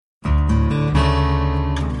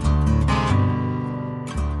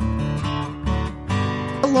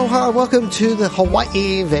aloha. Welcome to the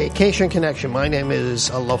Hawaii Vacation Connection. My name is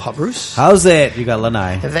AlohaBruce. How's it? You got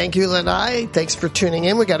Lanai. Thank you, Lanai. Thanks for tuning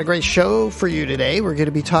in. We got a great show for you today. We're going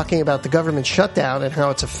to be talking about the government shutdown and how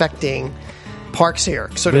it's affecting parks here.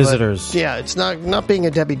 Visitors. It's not being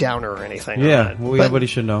a Debbie Downer or anything. Yeah, everybody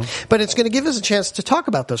should know. But it's going to give us a chance to talk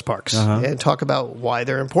about those parks and talk about why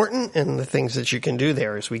they're important and the things that you can do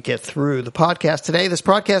there as we get through the podcast today. This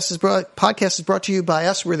podcast is brought to you by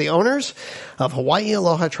us. We're the owners of Hawaii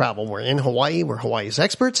Aloha Travel. We're in Hawaii. We're Hawaii's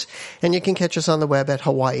experts. And you can catch us on the web at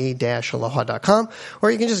hawaii-aloha.com, or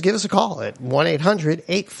you can just give us a call at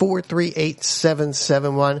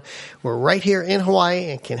 1-800-843-8771. We're right here in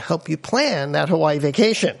Hawaii and can help you plan that Hawaii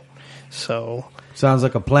vacation. So sounds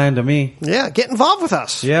like a plan to me. Yeah, get involved with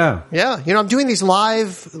us. Yeah. I'm doing these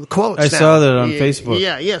live quotes I now. saw that on Facebook.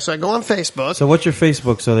 Yeah. So I go on Facebook. So what's your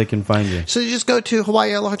Facebook so they can find you? So you just go to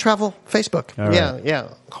Hawaii Aloha Travel Facebook. All right. Yeah.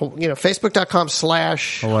 Facebook.com/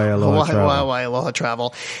 Hawaii Aloha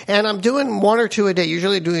Travel. And I'm doing one or two a day,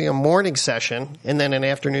 usually doing a morning session and then an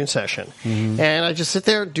afternoon session. Mm-hmm. And I just sit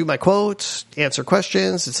there, do my quotes, answer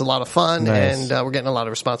questions. It's a lot of fun. Nice. And we're getting a lot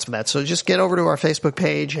of response from that. So just get over to our Facebook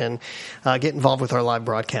page and get involved with our live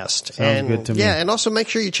broadcast. Sounds good to me. Yeah, and also make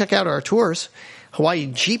sure you check out our tours. Hawaii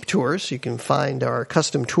Jeep Tours. You can find our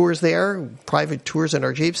custom tours there, private tours in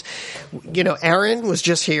our Jeeps. Aaron was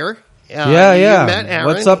just here. Yeah. You met Aaron.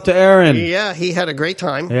 What's up to Aaron? Yeah, he had a great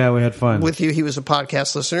time. Yeah, we had fun. With you. He was a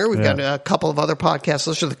podcast listener. We've got a couple of other podcast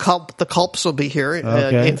listeners. The Culps will be here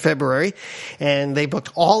in February, and they booked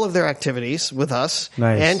all of their activities with us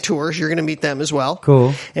and tours. You're going to meet them as well.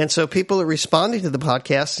 Cool. And so people are responding to the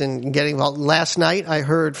podcast and getting involved. Last night, I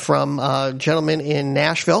heard from a gentleman in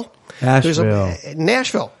Nashville.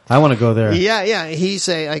 Nashville. I want to go there. Yeah. He's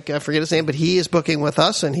I forget his name, but he is booking with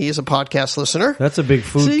us, and he is a podcast listener. That's a big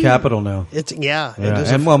food capital now.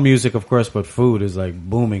 And music, of course, but food is like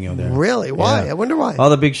booming in there. Really? Why? Yeah. I wonder why. All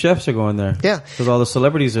the big chefs are going there. Yeah. Because all the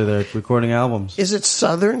celebrities are there recording albums. Is it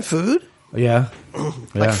Southern food? Yeah.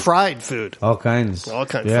 Like fried food. All kinds. Of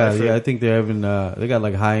fried food. Yeah, I think they're even, they got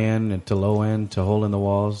like high end and to low end to hole in the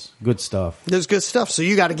walls. Good stuff. There's good stuff, so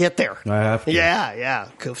you got to get there. I have to. Yeah.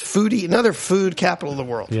 Foodie, another food capital of the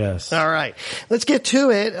world. Yes. All right. Let's get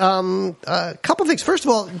to it. A couple things. First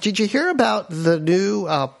of all, did you hear about the new,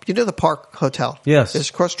 the Park Hotel? Yes. It's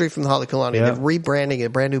across the street from the Halekulani. Yeah. They're rebranding a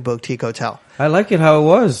brand new boutique hotel. I like it how it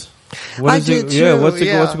was. I did too. Yeah, what's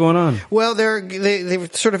going on? Well,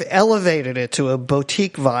 they've sort of elevated it to a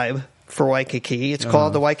boutique vibe for Waikiki. It's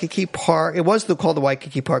called the Waikiki Park. It was called the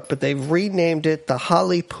Waikiki Park, but they've renamed it the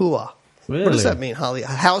Hale Pua. Really? What does that mean, Hale?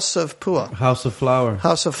 House of Pua. House of Flower.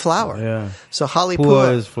 House of Flower. Yeah. So Hale Pua.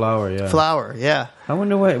 Pua is flower, yeah. Flower, yeah. I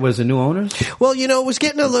wonder what, was it new owners? Well, it was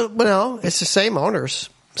getting a little, no, it's the same owners.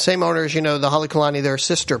 Same owners, the Halekulani, their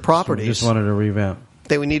sister properties. So just wanted to revamp.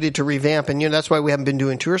 They needed to revamp, and that's why we haven't been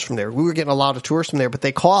doing tours from there. We were getting a lot of tours from there, but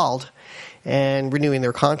they called and renewing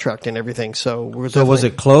their contract and everything. So was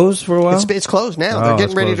it closed for a while? It's closed now. They're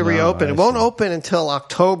getting ready to reopen. It won't open until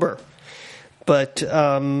October, but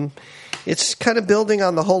it's kind of building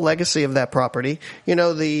on the whole legacy of that property. The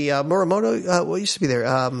Muramoto, what used to be there?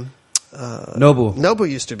 Nobu. Nobu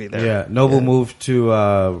used to be there. Yeah, Nobu moved to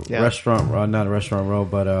restaurant, not a restaurant row,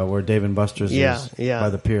 but where Dave and Buster's is by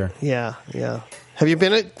the pier. Yeah. Have you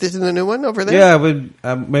been at the new one over there?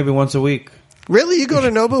 Yeah, maybe once a week. Really? You go to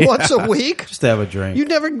Nobu once a week? Just to have a drink.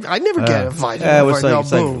 I never get invited. Yeah, it's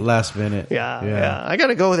like last minute. Yeah. I got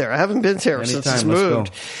to go there. I haven't been there since it's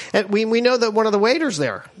moved. And we know that one of the waiters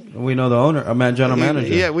there. We know the owner, general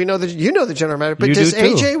manager. Yeah, we know that you know the general manager. But does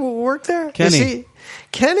AJ work there? Kenny.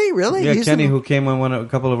 Kenny, really? Yeah, Kenny, who came on a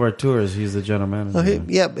couple of our tours. He's the general manager.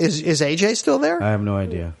 Is AJ still there? I have no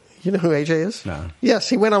idea. You know who AJ is? No. Yes,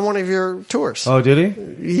 he went on one of your tours. Oh, did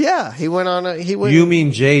he? Yeah, he went on. You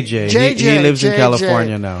mean JJ? He lives in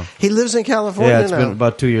California now. He lives in California now. Yeah, it's been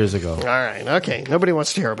about 2 years ago. All right, okay. Nobody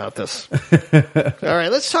wants to hear about this. All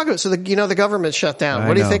right, let's talk about. So the government shut down.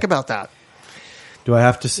 What do you think about that? Do I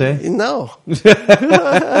have to say? No.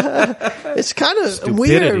 It's kind of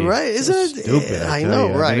weird, right? Isn't it? Stupid. I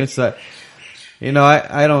know, right? I mean, it's like,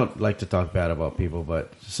 I don't like to talk bad about people,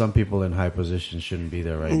 but some people in high positions shouldn't be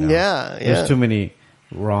there right now. Yeah. There's too many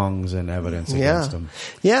wrongs and evidence against them.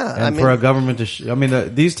 Yeah. And for a government to,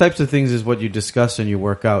 these types of things is what you discuss and you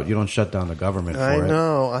work out. You don't shut down the government for it. I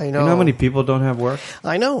know. You know how many people don't have work?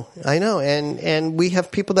 I know. And we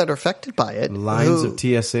have people that are affected by it. Lines of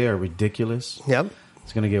TSA are ridiculous. Yep.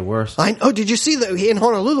 It's going to get worse. Did you see that in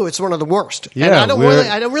Honolulu? It's one of the worst. Yeah, and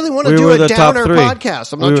I don't really want to do a downer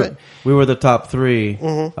podcast. We were the top three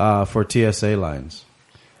for TSA lines.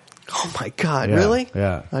 Oh my God! Yeah, really?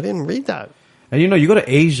 Yeah. I didn't read that. And you go to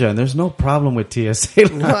Asia and there's no problem with TSA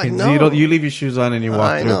lines. You leave your shoes on and you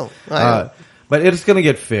walk through. I know. But it's going to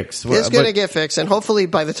get fixed. It's going to get fixed, and hopefully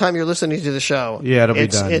by the time you're listening to the show, it'll be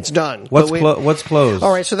done. It's done. What's closed?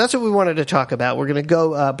 All right, so that's what we wanted to talk about. We're going to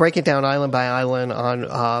go break it down island by island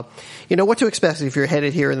on what to expect if you're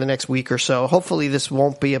headed here in the next week or so. Hopefully this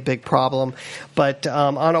won't be a big problem. But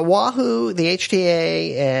on Oahu, the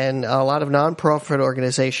HTA and a lot of nonprofit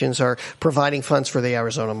organizations are providing funds for the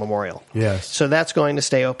Arizona Memorial. Yes. So that's going to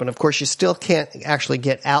stay open. Of course, you still can't actually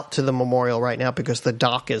get out to the memorial right now because the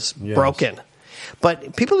dock is broken.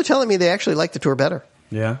 But people are telling me they actually like the tour better.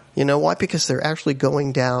 Yeah. You know why? Because they're actually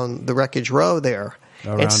going down the wreckage row there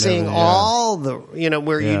and seeing all the,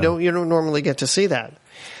 where you don't normally get to see that.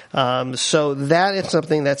 So that is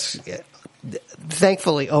something that's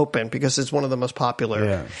thankfully open because it's one of the most popular.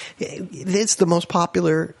 Yeah. It's the most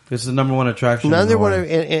popular. It's the number one attraction. Number one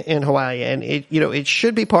in Hawaii, and it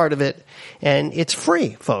should be part of it, and it's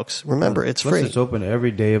free, folks. Remember, it's free. It's open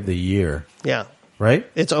every day of the year. Yeah. Right?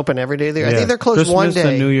 It's open every day of the year. I think they're closed Christmas one day.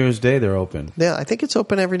 and New Year's Day, they're open. Yeah, I think it's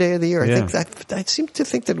open every day of the year. I seem to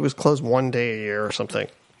think that it was closed one day a year or something.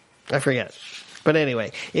 I forget. But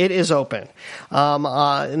anyway, it is open.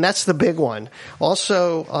 And that's the big one.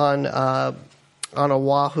 Also on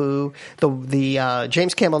Oahu, the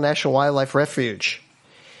James Campbell National Wildlife Refuge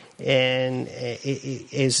and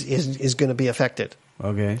is going to be affected.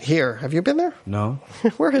 Okay. Here, have you been there? No.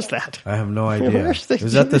 Where is that? I have no idea. Is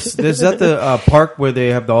that the park where they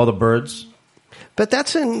have all the birds? But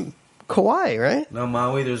that's in Kauai, right? No,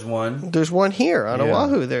 Maui. There's one. There's one here on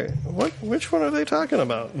Oahu. There. Which one are they talking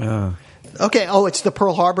about? Yeah. Okay. Oh, it's the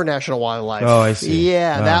Pearl Harbor National Wildlife. Oh, I see.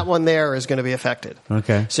 Yeah, that one there is going to be affected.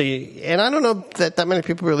 Okay. So, and I don't know that many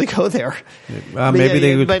people really go there.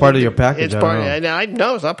 Maybe it's part of your package.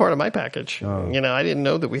 No, it's not part of my package. Oh. I didn't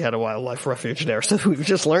know that we had a wildlife refuge there, so we've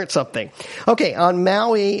just learned something. Okay, on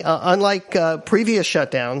Maui, unlike previous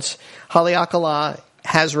shutdowns, Haleakala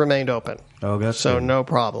has remained open. Oh, that's so good. No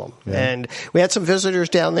problem. Yeah. And we had some visitors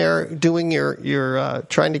down there doing your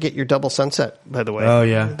trying to get your double sunset, by the way. Oh,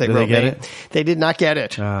 yeah. Did they get it? They did not get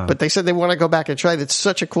it. But they said they want to go back and try. That's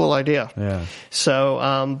such a cool idea. Yeah.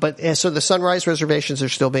 So, so the sunrise reservations are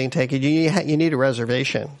still being taken. You need a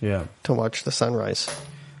reservation to watch the sunrise.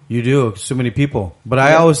 You do. So many people. But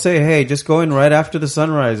I always say, hey, just go in right after the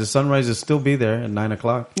sunrise. The sunrise will still be there at 9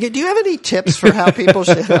 o'clock. Yeah, do you have any tips for how people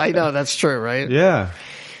should... I know, that's true, right? Yeah.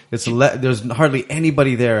 There's hardly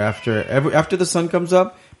anybody there after the sun comes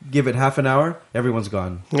up. Give it half an hour, everyone's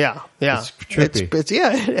gone. Yeah. It's trippy.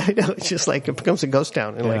 I know. It's just like it becomes a ghost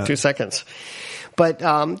town in like 2 seconds. But do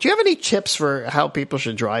you have any tips for how people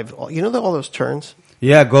should drive? You know all those turns?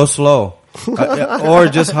 Yeah, go slow. Or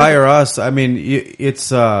just hire us. I mean, it's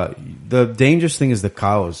the dangerous thing is the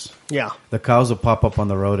cows. Yeah. The cows will pop up on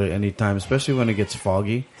the road at any time, especially when it gets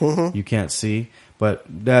foggy. Mm-hmm. You can't see. But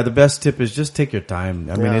the best tip is just take your time.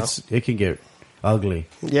 I mean, it can get ugly.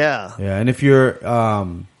 Yeah. Yeah, and if you're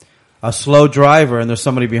a slow driver and there's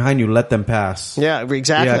somebody behind you, let them pass. Yeah,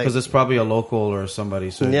 exactly. Yeah, because it's probably a local or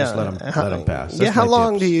somebody, so just let them pass. That's how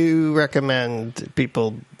long tips. do you recommend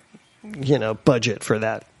people, budget for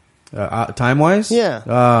that? Time-wise? Yeah.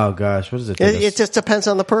 Oh, gosh. What does it take? It just depends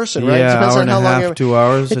on the person, right? Yeah, it depends hour on and how a half, long 2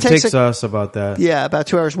 hours. It takes us about that. Yeah, about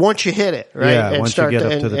 2 hours. Once you hit it, right? Yeah, once you get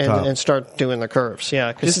up to the top. And start doing the curves.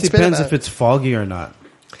 Yeah. It just depends if it's foggy or not.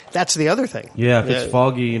 That's the other thing. Yeah, if it's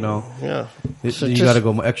foggy, Yeah. So you got to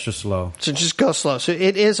go extra slow. So just go slow. So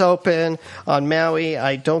it is open on Maui.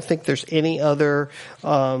 I don't think there's any other,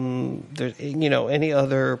 any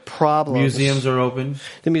other problems. Museums are open.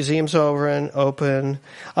 The museums are open.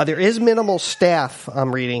 There is minimal staff.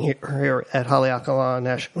 I'm reading here at Haleakala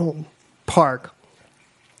National Park,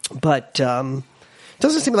 but it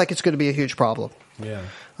doesn't seem like it's going to be a huge problem. Yeah.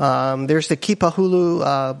 There's the Kipahulu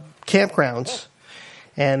campgrounds.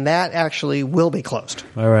 And that actually will be closed.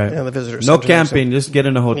 All right. In the visitor no center. camping, just get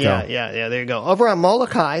in a hotel. Yeah, there you go. Over on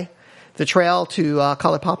Molokai, the trail to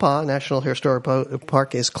Kalapapa National Historic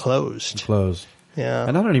Park is closed. Yeah.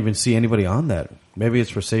 And I don't even see anybody on that. Maybe it's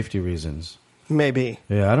for safety reasons. Maybe.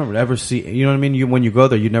 Yeah, I don't ever see, you know what I mean? When you go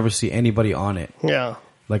there, you never see anybody on it. Yeah.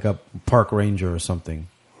 Like a park ranger or something.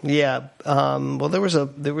 Yeah. Well, there was a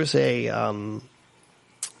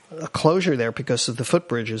closure there because of the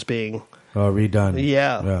footbridge is being... redone.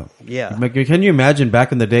 Yeah. Can you imagine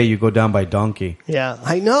back in the day you go down by donkey? Yeah,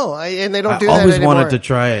 I know. And they don't do that anymore. I always anymore. wanted to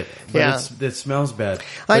try it, but it smells bad.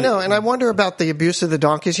 I know, and I wonder about the abuse of the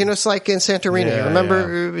donkeys. It's like in Santorini. Yeah,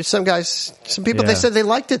 remember some people, they said they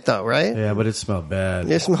liked it though, right? Yeah, but it smelled bad.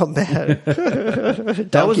 It smelled bad.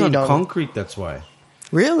 That was on concrete, that's why.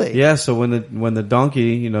 Really? Yeah. So when the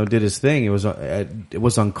donkey, did his thing, it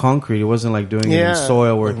was on concrete. It wasn't like doing it in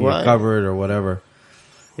soil where he had covered or whatever.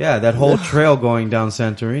 Yeah, that whole trail going down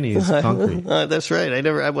Santorini is concrete. That's right. I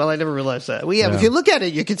never realized that. Well, if you look at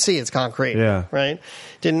it, you can see it's concrete. Yeah. Right?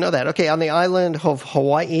 Didn't know that. Okay, on the island of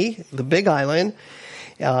Hawaii, the big island,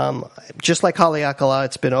 just like Haleakala,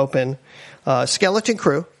 it's been open. Skeleton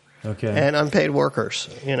crew. Okay. And unpaid workers,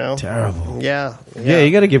 Terrible. Yeah.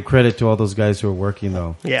 You got to give credit to all those guys who are working,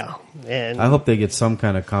 though. Yeah. And I hope they get some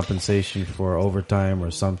kind of compensation for overtime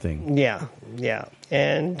or something. Yeah.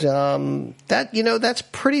 And that's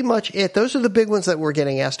pretty much it. Those are the big ones that we're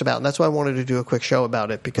getting asked about. And that's why I wanted to do a quick show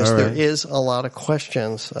about it, because there is a lot of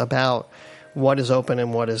questions about what is open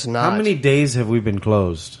and what is not. How many days have we been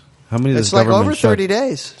closed? How many? It's like over 30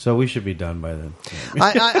 days. So we should be done by then.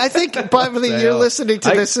 I think probably you're listening to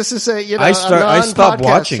this. This is a I stopped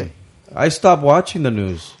watching. I stopped watching the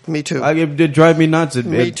news. Me too. It did drive me nuts.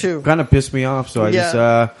 Me too. Kind of pissed me off. So I just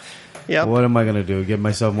what am I going to do? Get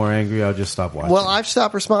myself more angry? I'll just stop watching. Well, I've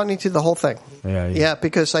stopped responding to the whole thing. Yeah,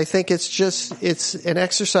 because I think it's an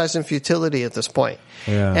exercise in futility at this point.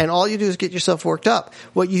 Yeah. And all you do is get yourself worked up.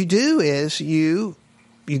 What you do is you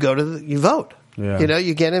go to you vote. Yeah.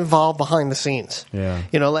 You get involved behind the scenes. Yeah.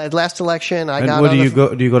 Last election, I got. Where do you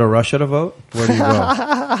go? Do you go to Russia to vote? Where do you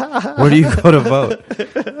go? Where do you go to vote?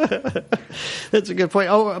 That's a good point.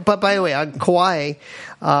 Oh, but by the way, on Kauai,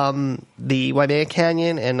 the Waimea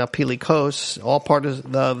Canyon and Pili Coast, all part of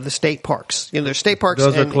the state parks. There's state parks.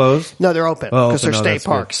 Those are closed? No, they're open because they're state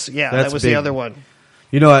parks. Good. Yeah, that's that was big. the other one.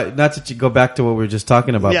 Not that you go back to what we were just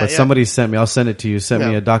talking about, but somebody sent me, I'll send it to you,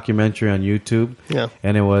 me a documentary on YouTube. Yeah.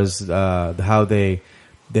 And it was how they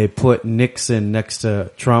put Nixon next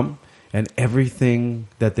to Trump and everything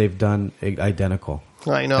that they've done identical.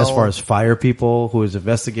 I know. As far as fire people who is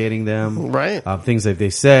investigating them. Right. Things that they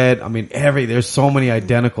said. I mean, there's so many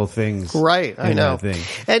identical things. Right. I know. That thing.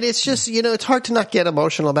 And it's just, it's hard to not get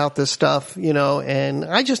emotional about this stuff, and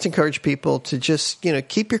I just encourage people to just,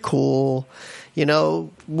 keep your cool. We're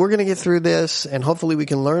going to get through this, and hopefully we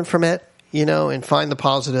can learn from it, and find the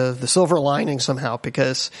positive, the silver lining somehow,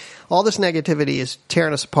 because all this negativity is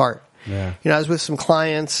tearing us apart. Yeah. I was with some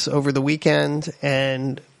clients over the weekend,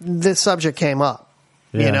 and this subject came up,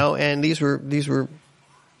 and these were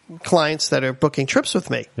clients that are booking trips with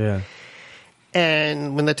me. Yeah.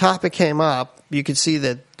 And when the topic came up, you could see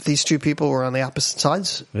that these two people were on the opposite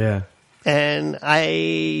sides. Yeah. And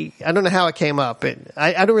I don't know how it came up.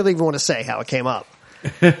 I don't really even want to say how it came up.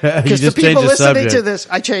 Because the people listening to this,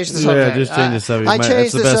 I changed the subject. Yeah, just change the subject. I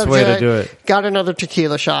changed the best way to do it. Got another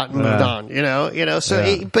tequila shot and moved on.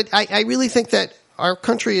 So, but I really think that our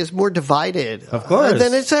country is more divided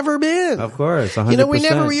than it's ever been. Of course, 100%. We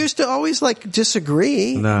never used to always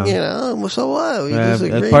disagree. No. So what? We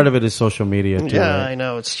disagree. Part of it is social media too. Yeah, right? I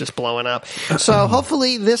know. It's just blowing up. So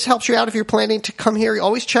hopefully this helps you out if you're planning to come here.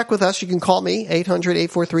 Always check with us. You can call me,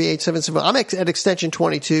 800-843-8770. I'm at extension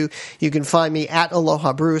 22. You can find me at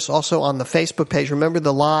AlohaBruce, also on the Facebook page. Remember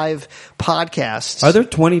the live podcasts. Are there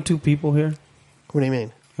 22 people here? What do you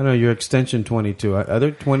mean? I know you're extension 22. Are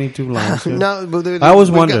there 22 lines here? No, I always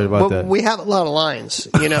wondered about that. We have a lot of lines.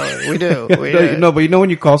 We do. No, but when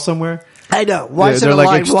you call somewhere, I know. Why is it they're a like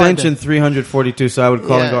line extension one? 342. So I would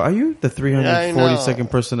call and go, "Are you the 342nd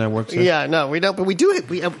person that works here?" Yeah, no, we don't. But we do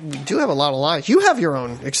have a lot of lines. You have your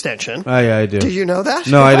own extension. Oh yeah, I do. Did you know that?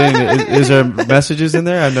 No, I didn't. Is there messages in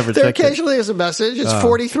there? I've never checked. There occasionally is a message. It's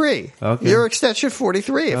 43. Okay. Your extension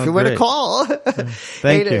 43. If you want to call,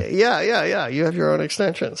 thank you. Yeah. You have your own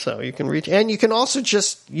extension, so you can reach, and you can also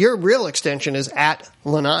your real extension is at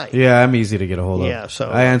Lanai. Yeah, I'm easy to get a hold of. Yeah, so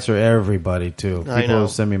I answer everybody too. I People know.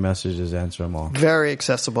 send me messages, answer them all. Very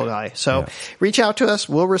accessible guy. So reach out to us.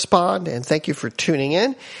 We'll respond. And thank you for tuning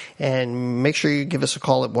in. And make sure you give us a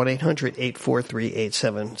call at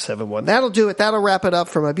 1-800-843-8771. That'll do it. That'll wrap it up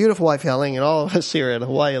for my beautiful wife, Helen, and all of us here at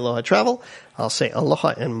Hawaii Aloha Travel. I'll say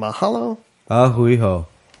aloha and mahalo. Ahuiho.